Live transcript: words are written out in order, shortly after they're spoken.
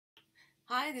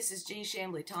Hi, this is Jean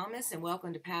Chamblee Thomas, and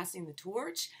welcome to Passing the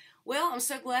Torch. Well, I'm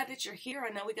so glad that you're here.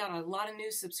 I know we got a lot of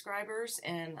new subscribers,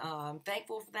 and I'm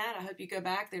thankful for that. I hope you go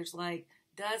back. There's like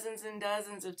dozens and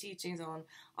dozens of teachings on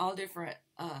all different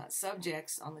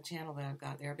subjects on the channel that I've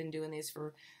got there. I've been doing these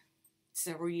for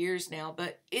several years now,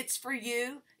 but it's for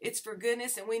you. It's for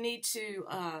goodness, and we need to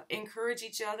encourage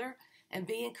each other and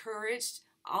be encouraged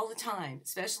all the time,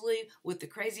 especially with the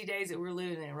crazy days that we're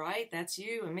living in, right? That's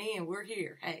you and me, and we're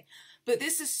here. Hey, but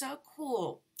this is so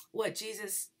cool what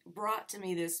Jesus brought to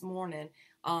me this morning.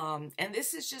 And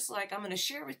this is just like, I'm going to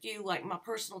share with you like my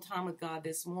personal time with God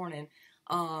this morning,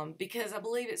 because I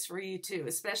believe it's for you too,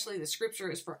 especially the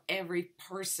scripture is for every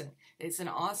person. It's an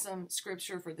awesome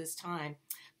scripture for this time.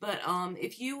 But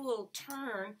if you will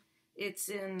turn, it's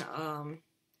in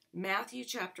Matthew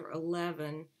chapter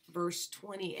 11, verse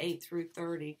 28 through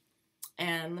 30.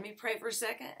 And let me pray for a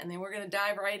second, and then we're going to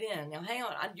dive right in. Now, hang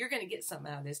on. You're going to get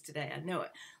something out of this today. I know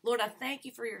it. Lord, I thank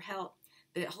you for your help.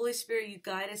 That Holy Spirit, you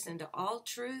guide us into all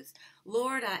truth.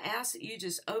 Lord, I ask that you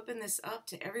just open this up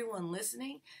to everyone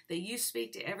listening, that you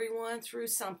speak to everyone through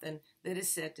something that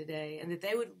is said today, and that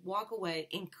they would walk away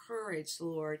encouraged,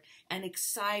 Lord, and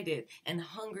excited and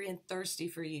hungry and thirsty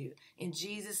for you. In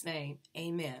Jesus' name,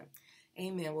 amen.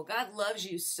 Amen. Well, God loves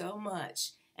you so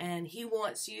much, and he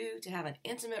wants you to have an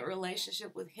intimate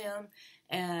relationship with him,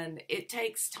 and it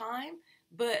takes time,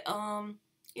 but,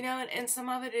 and some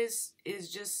of it is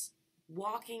just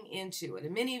walking into it.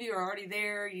 And many of you are already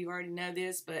there. You already know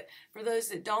this, but for those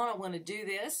that don't, I want to do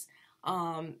this.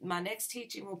 My next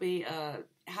teaching will be,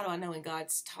 how do I know when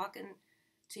God's talking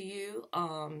to you?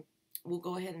 We'll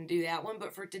go ahead and do that one.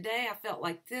 But for today, I felt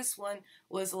like this one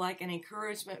was like an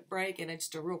encouragement break and it's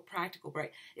just a real practical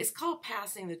break. It's called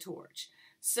Passing the Torch.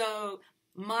 So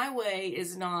my way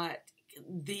is not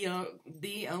the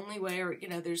only way, or,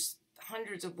 there's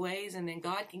hundreds of ways, and then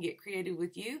God can get creative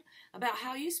with you about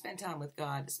how you spend time with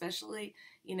God, especially,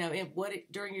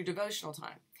 during your devotional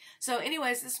time. So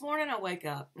anyways, this morning I wake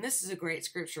up, and this is a great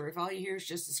scripture. If all you hear is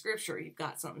just a scripture, you've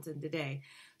got something today.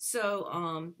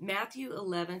 So Matthew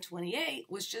 11:28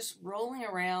 was just rolling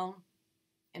around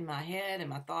in my head and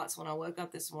my thoughts when I woke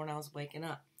up this morning. I was waking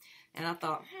up, and I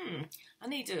thought, I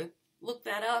need to look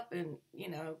that up and,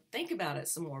 think about it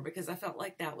some more, because I felt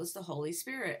like that was the Holy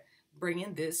Spirit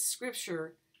bringing this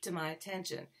scripture to my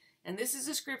attention. And this is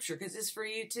a scripture because it's for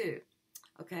you too.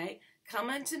 Okay? Come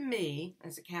unto me,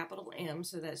 that's a capital M,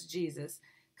 so that's Jesus.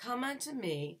 Come unto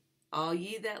me, all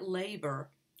ye that labor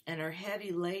and are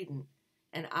heavy laden,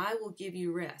 and I will give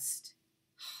you rest.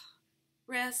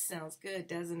 Rest sounds good,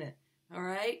 doesn't it? All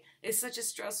right? It's such a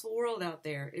stressful world out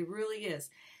there. It really is.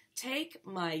 Take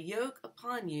my yoke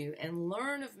upon you and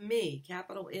learn of me,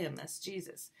 capital M, that's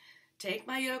Jesus. Take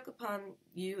my yoke upon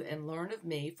you and learn of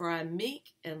me, for I am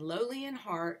meek and lowly in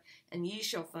heart, and ye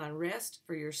shall find rest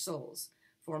for your souls.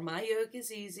 For my yoke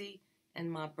is easy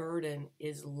and my burden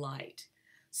is light.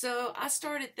 So I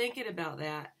started thinking about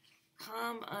that.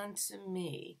 Come unto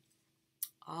me,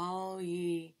 all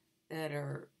ye that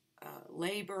are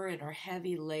labor and are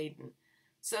heavy laden.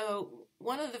 So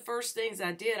one of the first things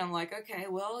I did, I'm like, okay,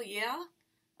 well, yeah,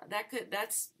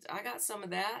 I got some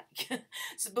of that.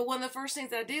 But one of the first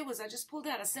things I did was I just pulled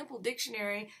out a simple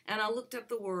dictionary and I looked up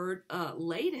the word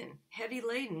laden, heavy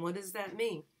laden. What does that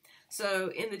mean?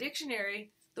 So in the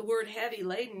dictionary, the word heavy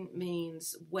laden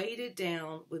means weighted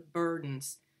down with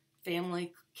burdens,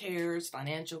 family cares,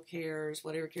 financial cares,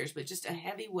 whatever cares, but just a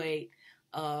heavy weight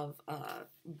of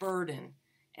burden.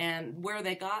 And where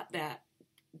they got that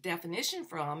definition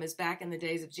from is back in the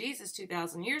days of Jesus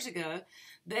 2,000 years ago.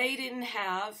 They didn't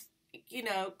have,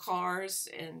 cars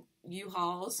and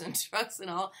U-Hauls and trucks and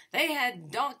all. They had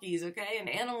donkeys, okay, and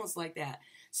animals like that.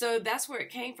 So that's where it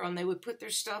came from. They would put their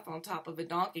stuff on top of a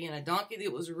donkey, and a donkey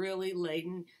that was really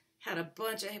laden, had a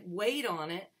bunch of weight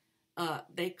on it.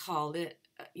 They called it,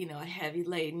 a heavy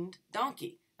laden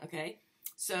donkey, okay?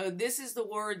 So this is the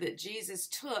word that Jesus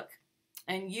took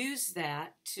and used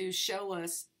that to show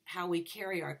us how we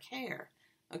carry our care,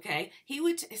 okay?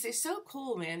 It's so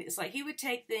cool, man. It's like he would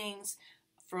take things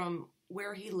from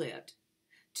where he lived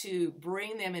to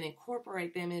bring them and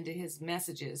incorporate them into his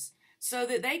messages so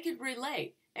that they could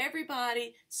relate.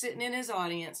 Everybody sitting in his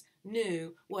audience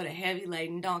knew what a heavy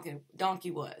laden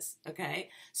donkey was, okay?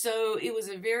 So it was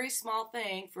a very small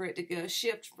thing for it to go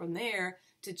shift from there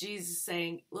to Jesus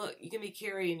saying, look, you can be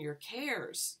carrying your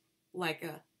cares like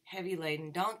a heavy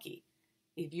laden donkey.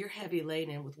 If you're heavy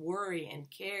laden with worry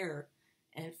and care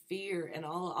and fear and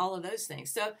all of those things.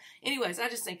 So anyways, I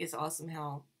just think it's awesome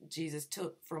how Jesus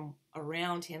took from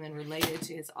around him and related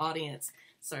to his audience.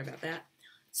 Sorry about that.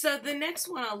 So the next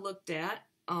one I looked at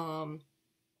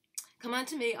Come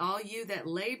unto me, all you that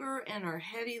labor and are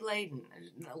heavy laden.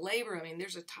 Labor, I mean,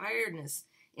 there's a tiredness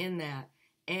in that.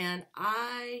 And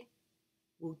I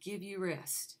will give you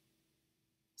rest.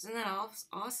 Isn't that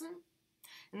awesome?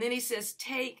 And then he says,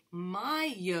 take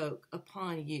my yoke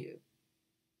upon you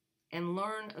and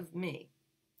learn of me.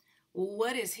 Well,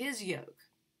 what is his yoke?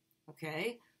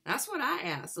 Okay, that's what I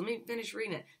asked. Let me finish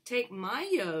reading it. Take my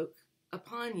yoke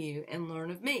upon you and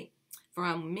learn of me, for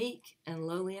I'm meek and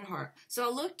lowly in heart. So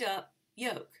I looked up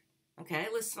yoke. Okay,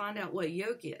 let's find out what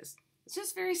yoke is. It's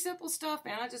just very simple stuff,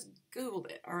 man. I just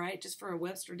Googled it, all right, just for a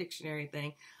Webster Dictionary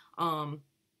thing.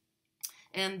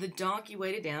 And the donkey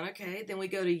weighted down. Okay, then we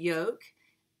go to yoke.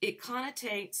 It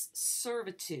connotates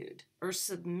servitude or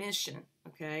submission.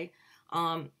 Okay,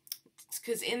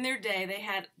 because in their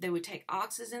day they would take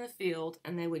oxes in the field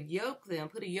and they would yoke them,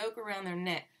 put a yoke around their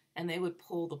neck, and they would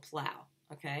pull the plow.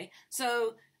 Okay,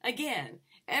 so again,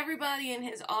 everybody in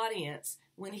his audience,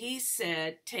 when he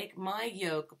said, take my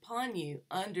yoke upon you,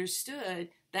 understood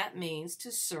that means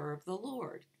to serve the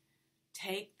Lord.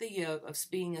 Take the yoke of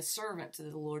being a servant to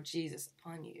the Lord Jesus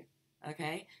upon you.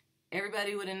 Okay,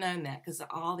 everybody would have known that because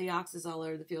all the oxes all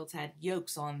over the fields had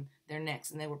yokes on their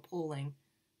necks and they were pulling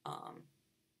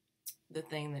the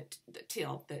thing that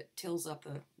tills up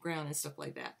the ground and stuff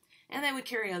like that. And they would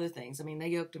carry other things. I mean, they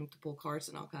yoked them to pull carts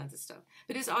and all kinds of stuff.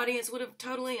 But his audience would have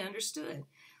totally understood.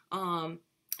 And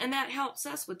that helps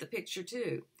us with the picture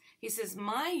too. He says,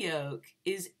 my yoke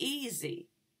is easy.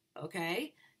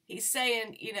 Okay? He's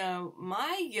saying, you know,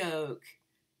 my yoke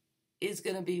is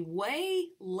going to be way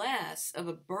less of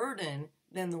a burden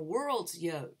than the world's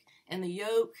yoke. And the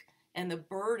yoke and the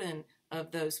burden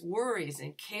of those worries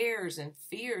and cares and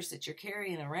fears that you're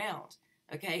carrying around.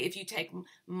 Okay, if you take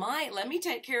let me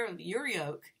take care of your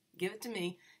yoke, give it to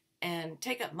me, and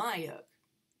take up my yoke.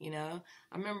 You know,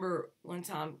 I remember one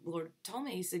time the Lord told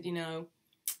me, he said, you know,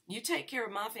 you take care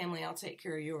of my family, I'll take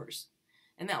care of yours.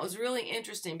 And that was really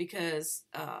interesting because,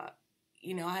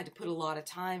 you know, I had to put a lot of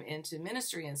time into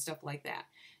ministry and stuff like that.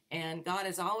 And God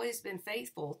has always been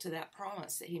faithful to that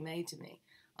promise that he made to me.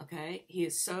 Okay, he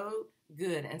is so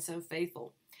good and so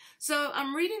faithful. So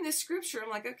I'm reading this scripture. I'm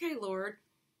like, okay, Lord,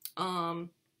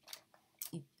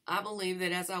 I believe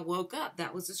that as I woke up,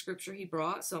 that was the scripture he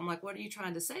brought. So I'm like, what are you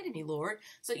trying to say to me, Lord?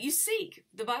 So you seek.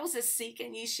 The Bible says, seek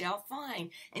and ye shall find.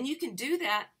 And you can do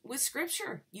that with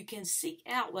scripture. You can seek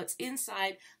out what's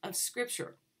inside of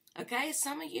scripture. Okay,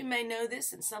 some of you may know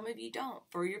this and some of you don't.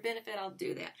 For your benefit, I'll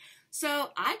do that. So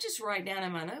I just write down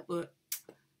in my notebook,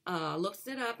 looked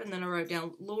it up, and then I wrote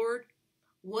down, Lord,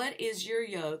 what is your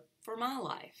yoke for my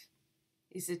life?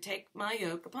 He said, take my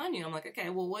yoke upon you. I'm like, okay,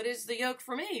 well, what is the yoke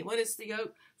for me? What is the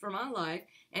yoke for my life?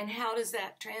 And how does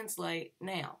that translate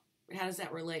now? How does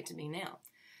that relate to me now?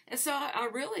 And so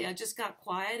I just got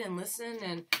quiet and listened,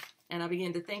 and I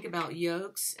began to think about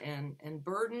yokes and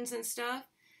burdens and stuff.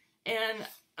 And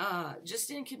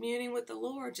just in communing with the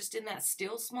Lord, just in that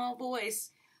still small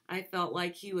voice, I felt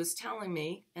like he was telling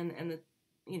me and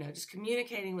you know, just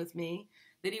communicating with me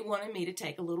that he wanted me to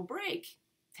take a little break.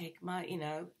 Take my, you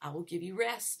know, I will give you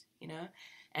rest, you know,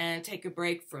 and take a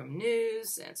break from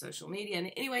news and social media. And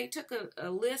anyway, he took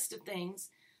a list of things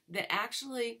that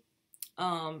actually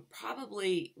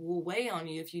probably will weigh on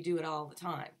you if you do it all the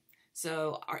time.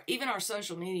 So even our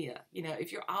social media, you know,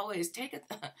 if you're always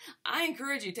I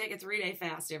encourage you to take a 3-day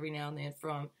fast every now and then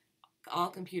from all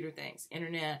computer things,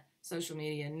 internet, social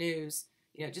media, news.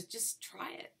 You know, just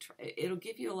try it. It'll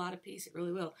give you a lot of peace. It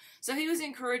really will. So he was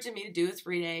encouraging me to do a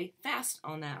 3-day fast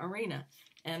on that arena.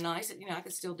 And I said, you know, I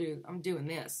could still I'm doing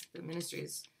this. The ministry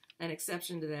is an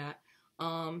exception to that.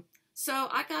 So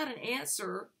I got an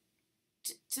answer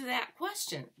to that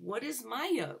question. What is my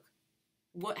yoke?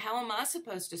 How am I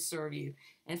supposed to serve you?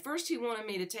 And first he wanted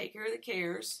me to take care of the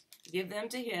cares, give them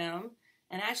to him,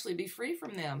 and actually be free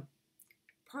from them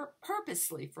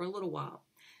purposely for a little while.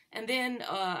 And then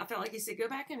I felt like he said, go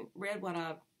back and read what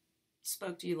I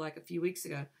spoke to you like a few weeks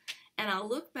ago. And I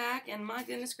look back, and my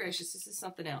goodness gracious, this is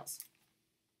something else.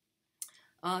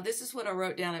 This is what I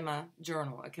wrote down in my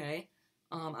journal, okay?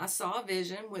 I saw a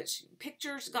vision, which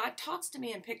pictures, God talks to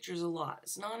me in pictures a lot.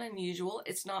 It's not unusual.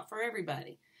 It's not for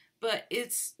everybody. But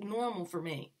it's normal for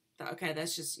me. Okay,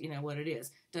 that's just, you know, what it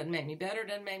is. Doesn't make me better,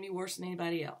 doesn't make me worse than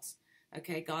anybody else.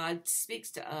 Okay, God speaks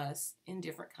to us in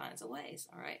different kinds of ways,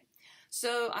 all right?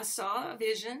 So I saw a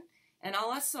vision, and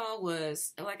all I saw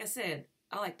was, like I said,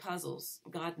 I like puzzles.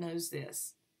 God knows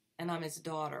this, and I'm his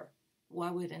daughter. Why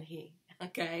wouldn't he?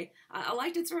 Okay? I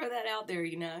like to throw that out there,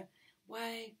 you know.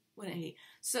 Why wouldn't he?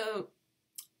 So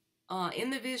in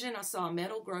the vision, I saw a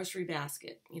metal grocery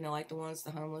basket, you know, like the ones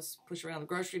the homeless push around, the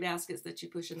grocery baskets that you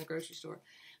push in the grocery store.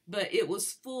 but it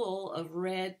was full of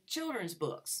red children's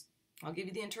books. I'll give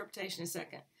you the interpretation in a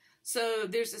second. So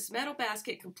there's this metal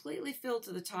basket completely filled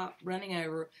to the top, running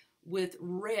over with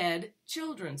red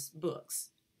children's books.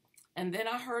 And then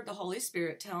I heard the Holy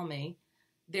Spirit tell me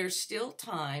there's still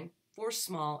time for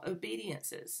small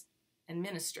obediences and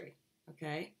ministry,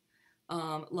 okay?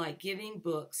 Like giving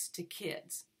books to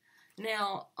kids.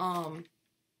 Now,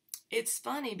 it's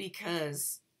funny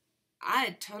because I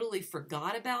had totally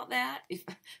forgot about that.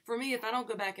 For me, if I don't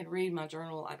go back and read my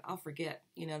journal, I'll forget,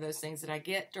 those things that I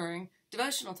get during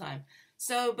devotional time.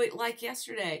 So, but like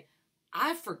yesterday,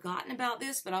 I've forgotten about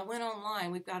this, but I went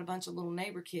online. We've got a bunch of little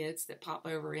neighbor kids that pop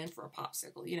over in for a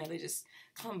popsicle. They just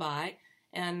come by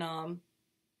and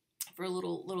for a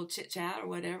little chit chat or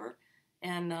whatever.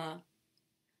 And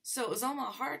so it was on my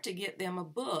heart to get them a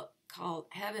book called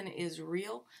Heaven is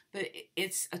Real, but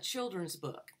it's a children's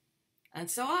book. And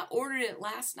so I ordered it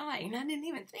last night, and I didn't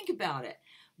even think about it.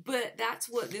 But that's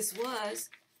what this was.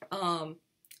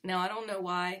 Now, I don't know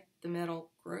why the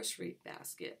metal grocery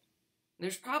basket.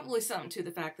 There's probably something to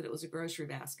the fact that it was a grocery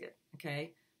basket,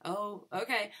 okay? Oh,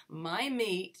 okay. My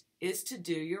meat is to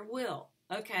do your will,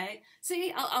 okay?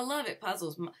 See, I love it,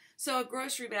 puzzles. So a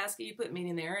grocery basket, you put meat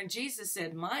in there, and Jesus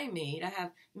said, my meat, I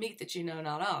have meat that you know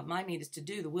not of. My meat is to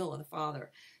do the will of the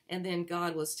Father. And then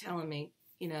God was telling me,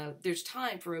 there's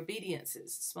time for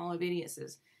obediences, small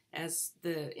obediences, as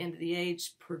the end of the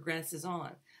age progresses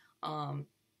on.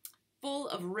 Full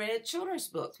of red children's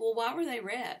books. Well, why were they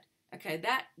red? Okay,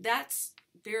 that's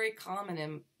very common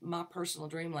in my personal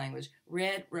dream language.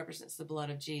 Red represents the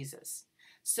blood of Jesus.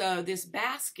 So this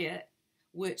basket,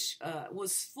 which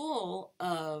was full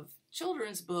of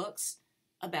children's books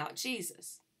about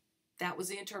Jesus, that was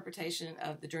the interpretation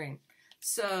of the dream.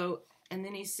 So, and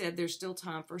then he said there's still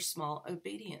time for small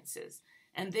obediences.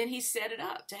 And then he set it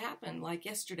up to happen like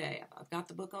yesterday. I've got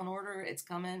the book on order. It's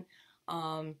coming.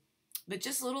 But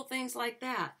just little things like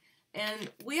that.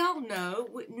 And we all know,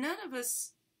 none of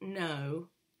us know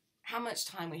how much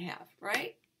time we have,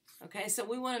 right? Okay, so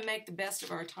we want to make the best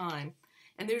of our time.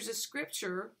 And there's a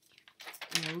scripture,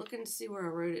 and I'm looking to see where I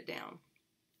wrote it down.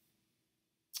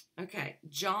 Okay,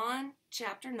 John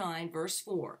chapter 9, verse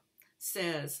 4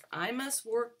 says, I must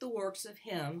work the works of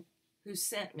him who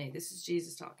sent me. This is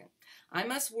Jesus talking. I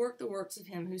must work the works of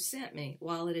him who sent me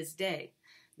while it is day.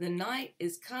 The night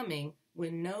is coming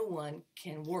when no one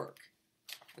can work.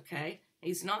 Okay?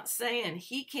 He's not saying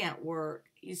he can't work.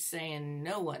 He's saying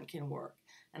no one can work.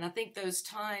 And I think those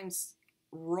times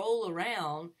roll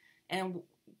around and,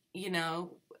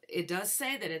 it does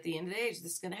say that at the end of the age,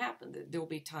 this is going to happen. There will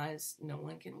be times no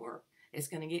one can work. It's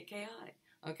going to get chaotic.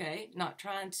 Okay? Not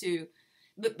trying to,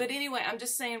 but anyway, I'm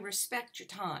just saying respect your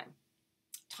time.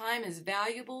 Time is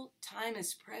valuable. Time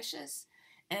is precious.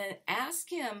 And ask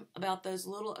him about those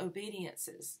little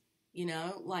obediences,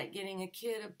 like getting a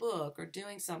kid a book or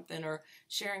doing something or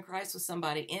sharing Christ with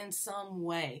somebody in some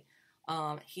way.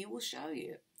 He will show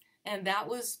you. And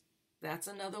that's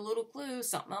another little clue,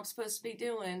 something I'm supposed to be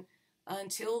doing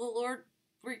until the Lord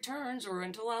returns or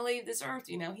until I leave this earth.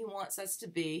 He wants us to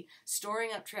be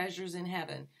storing up treasures in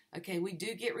heaven. Okay, we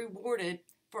do get rewarded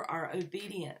for our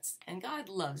obedience. And God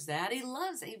loves that. He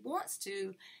wants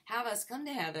to have us come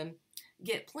to heaven,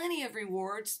 get plenty of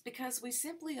rewards because we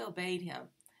simply obeyed him.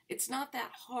 It's not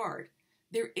that hard.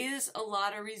 There is a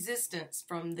lot of resistance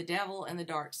from the devil and the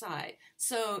dark side.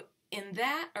 So in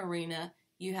that arena,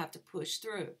 you have to push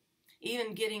through.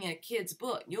 Even getting a kid's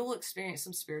book, you'll experience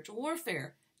some spiritual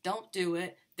warfare. Don't do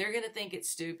it. They're going to think it's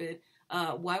stupid.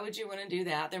 Why would you want to do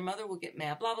that? Their mother will get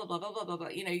mad, blah, blah, blah, blah, blah, blah, blah.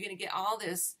 You're going to get all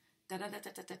this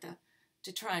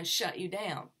to try and shut you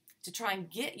down, to try and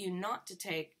get you not to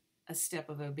take a step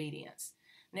of obedience.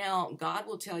 Now, God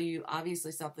will tell you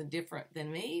obviously something different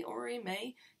than me, or he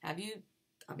may have you,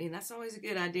 that's always a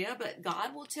good idea, but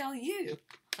God will tell you,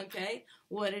 okay,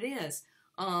 what it is.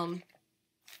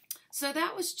 So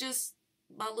that was just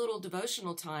my little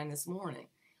devotional time this morning.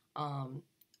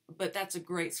 But that's a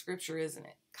great scripture, isn't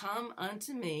it? Come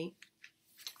unto me,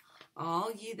 all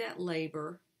ye that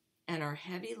labor and are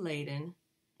heavy laden,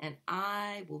 and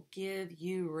I will give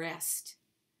you rest.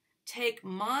 Take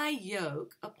my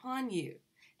yoke upon you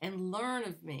and learn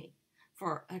of me.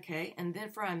 And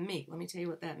then for I'm meek. Let me tell you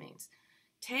what that means.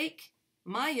 Take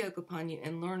my yoke upon you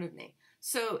and learn of me.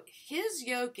 So his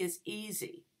yoke is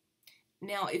easy.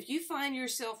 Now, if you find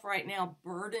yourself right now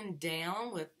burdened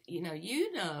down with,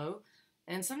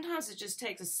 and sometimes it just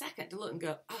takes a second to look and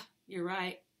go, you're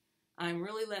right. I'm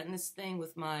really letting this thing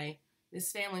with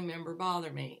this family member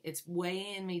bother me. It's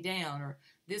weighing me down, or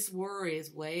this worry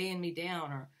is weighing me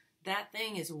down, or that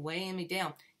thing is weighing me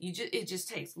down. It just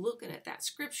takes looking at that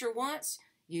scripture once.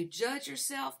 You judge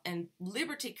yourself and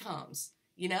liberty comes,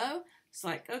 you know? It's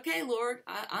like, okay, Lord,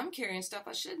 I'm carrying stuff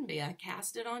I shouldn't be. I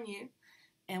cast it on you.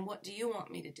 And what do you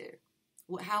want me to do?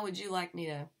 How would you like me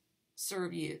to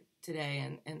serve you today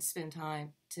and spend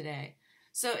time today?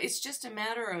 So it's just a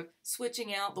matter of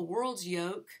switching out the world's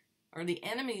yoke or the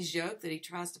enemy's yoke that he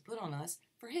tries to put on us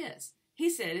for his. He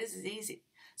said this is easy.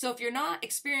 So if you're not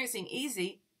experiencing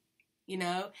easy, you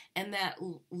know, and that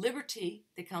liberty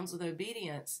that comes with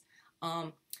obedience,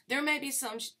 there may be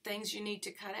some things you need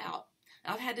to cut out.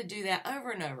 I've had to do that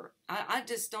over and over. I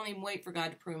just don't even wait for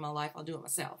God to prune my life. I'll do it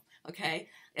myself, okay?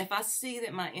 If I see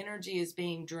that my energy is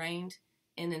being drained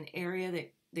in an area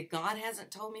that God hasn't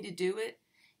told me to do it,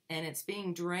 and it's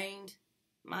being drained,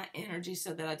 my energy,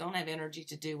 so that I don't have energy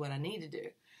to do what I need to do.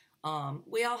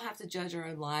 We all have to judge our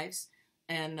own lives,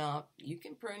 and you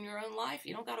can prune your own life.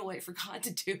 You don't got to wait for God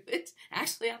to do it.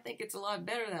 Actually, I think it's a lot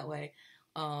better that way.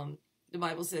 The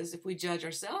Bible says if we judge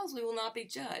ourselves, we will not be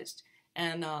judged.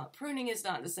 And pruning is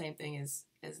not the same thing as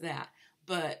that.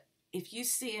 But if you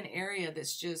see an area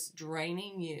that's just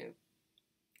draining you,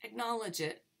 acknowledge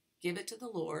it, give it to the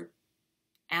Lord,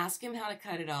 ask him how to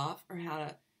cut it off or how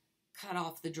to cut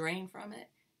off the drain from it,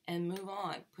 and move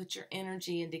on. Put your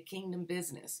energy into kingdom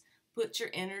business. Put your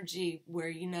energy where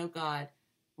you know God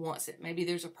wants it. Maybe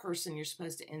there's a person you're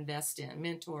supposed to invest in,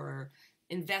 mentor, or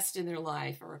invest in their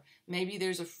life, or maybe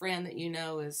there's a friend that you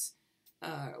know is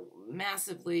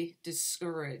massively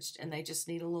discouraged and they just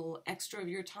need a little extra of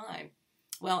your time.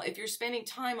 Well, if you're spending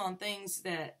time on things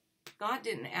that God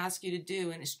didn't ask you to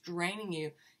do and it's draining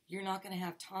you, you're not going to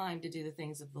have time to do the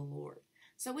things of the Lord.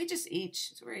 So we just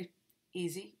it's very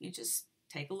easy. You just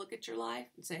take a look at your life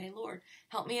and say, hey, Lord,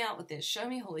 help me out with this. Show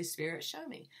me, Holy Spirit, show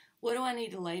me. What do I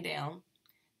need to lay down?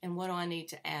 And what do I need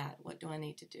to add? What do I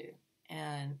need to do?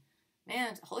 And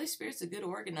man, Holy Spirit's a good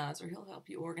organizer. He'll help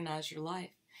you organize your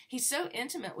life. He's so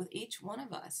intimate with each one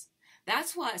of us.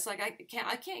 That's why it's like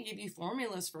I can't give you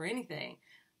formulas for anything.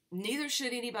 Neither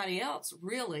should anybody else,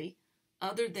 really,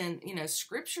 other than, you know,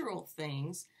 scriptural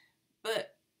things.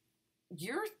 But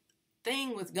your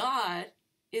thing with God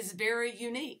is very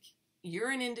unique.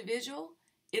 You're an individual.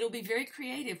 It'll be very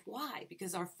creative. Why?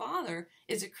 Because our Father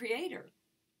is a creator.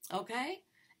 Okay?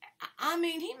 I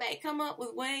mean, he may come up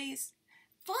with ways.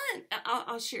 Fun.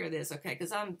 I'll share this, okay?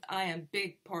 Because I am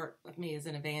big part of me as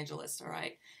an evangelist, all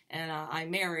right? And I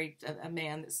married a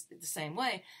man that's the same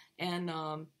way. And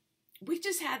we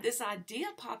just had this idea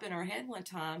pop in our head one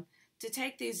time to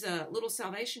take these little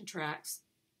salvation tracts,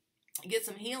 get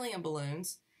some helium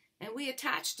balloons, and we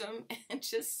attached them and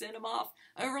just sent them off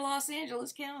over Los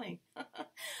Angeles County.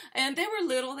 And they were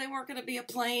little. They weren't going to be a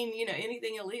plane, you know,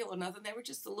 anything illegal or nothing. They were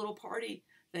just the little party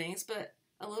things, but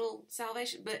a little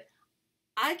salvation. But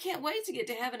I can't wait to get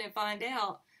to heaven and find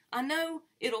out. I know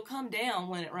it'll come down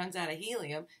when it runs out of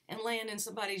helium and land in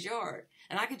somebody's yard.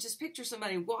 And I could just picture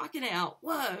somebody walking out,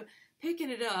 whoa, picking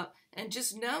it up, and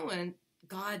just knowing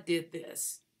God did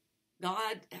this.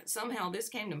 God, somehow this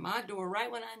came to my door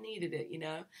right when I needed it, you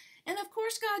know. And of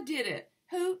course God did it.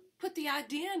 Who put the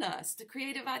idea in us, the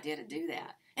creative idea to do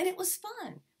that? And it was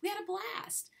fun. We had a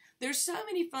blast. There's so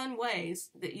many fun ways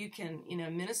that you can, you know,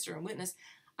 minister and witness.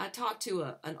 I talked to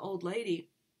an old lady,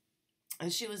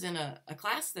 and she was in a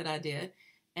class that I did,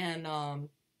 and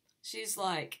she's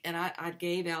like, and I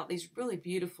gave out these really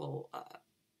beautiful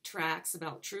tracts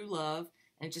about true love,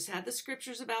 and just had the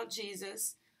scriptures about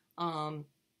Jesus.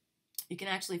 You can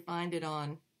actually find it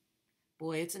on,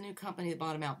 boy, it's a new company that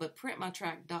bought them out, but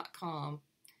printmytract.com,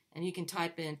 and you can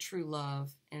type in true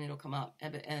love, and it'll come up,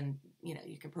 and you know,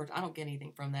 you can purchase. I don't get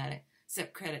anything from that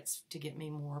except credits to get me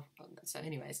more. So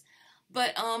anyways.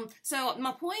 But, so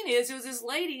my point is, it was this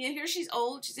lady, and here she's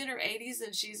old, she's in her 80s,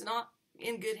 and she's not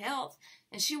in good health,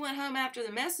 and she went home after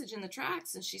the message in the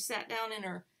tracts, and she sat down in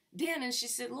her den, and she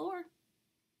said, Lord,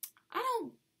 I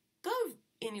don't go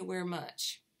anywhere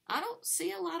much. I don't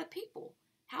see a lot of people.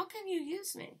 How can you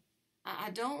use me?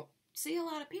 I don't see a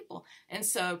lot of people. And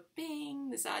so, bing,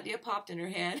 this idea popped in her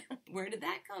head. Where did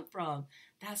that come from?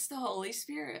 That's the Holy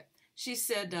Spirit. She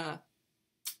said,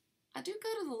 I do go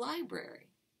to the library.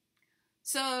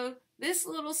 So this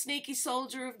little sneaky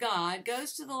soldier of God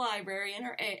goes to the library in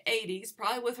her 80s,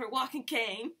 probably with her walking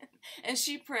cane, and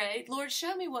she prayed, Lord,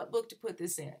 show me what book to put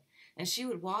this in. And she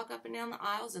would walk up and down the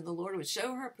aisles, and the Lord would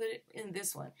show her, put it in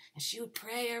this one. And she would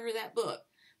pray over that book,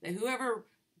 that whoever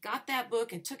got that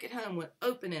book and took it home would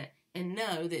open it and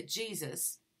know that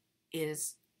Jesus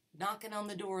is knocking on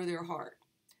the door of their heart.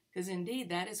 Because indeed,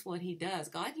 that is what he does.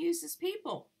 God uses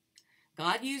people.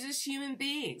 God uses human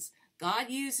beings.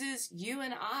 God uses you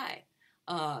and I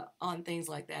on things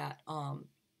like that.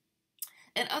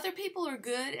 And other people are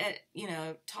good at,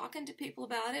 talking to people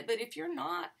about it. But if you're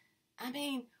not, I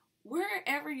mean,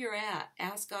 wherever you're at,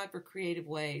 ask God for creative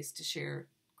ways to share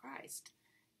Christ.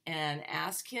 And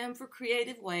ask Him for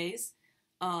creative ways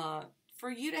for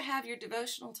you to have your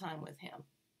devotional time with Him.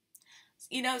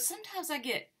 Sometimes I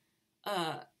get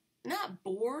not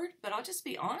bored, but I'll just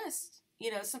be honest.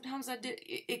 Sometimes I do.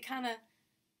 It kind of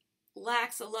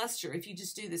lacks a luster if you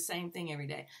just do the same thing every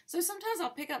day. So sometimes I'll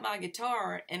pick up my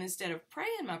guitar and instead of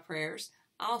praying my prayers,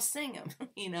 I'll sing them.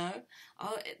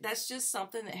 That's just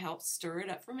something that helps stir it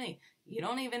up for me. You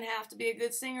don't even have to be a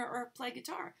good singer or play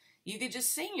guitar. You could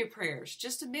just sing your prayers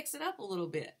just to mix it up a little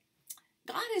bit.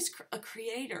 God is a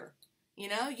creator.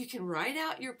 You can write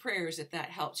out your prayers if that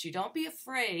helps you. Don't be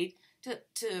afraid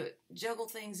to juggle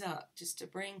things up, just to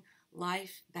bring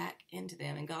life back into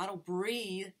them. And God will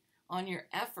breathe on your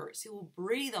efforts. He will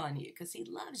breathe on you because He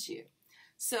loves you.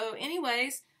 So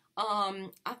anyways, I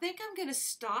think I'm going to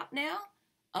stop now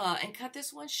and cut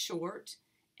this one short.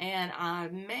 And I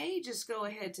may just go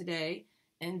ahead today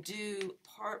and do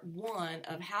part 1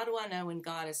 of how do I know when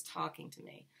God is talking to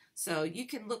me. So you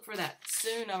can look for that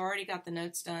soon. I've already got the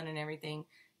notes done and everything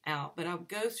out. But I'll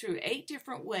go through 8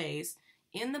 different ways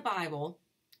in the Bible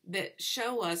that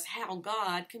show us how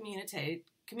God communicated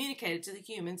to the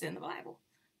humans in the Bible.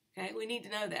 Okay, we need to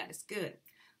know that. It's good.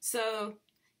 So,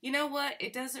 you know what?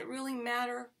 It doesn't really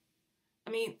matter. I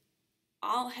mean,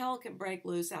 all hell can break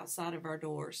loose outside of our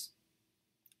doors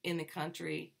in the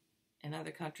country and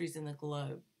other countries in the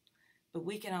globe. But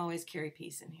we can always carry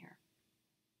peace in here.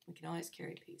 We can always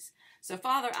carry peace. So,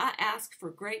 Father, I ask for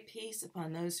great peace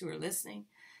upon those who are listening.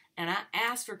 And I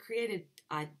ask for creative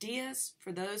ideas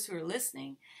for those who are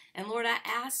listening. And Lord, I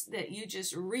ask that you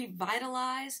just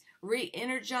revitalize,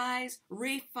 re-energize,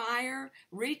 refire,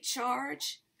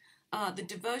 recharge the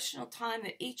devotional time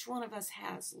that each one of us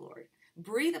has, Lord.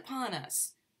 Breathe upon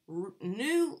us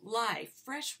new life,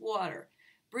 fresh water.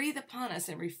 Breathe upon us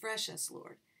and refresh us,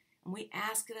 Lord. And we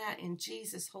ask that in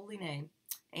Jesus' holy name.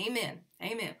 Amen.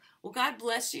 Amen. Well, God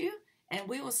bless you. And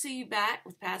we will see you back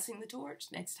with Passing the Torch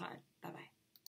next time. Bye-bye.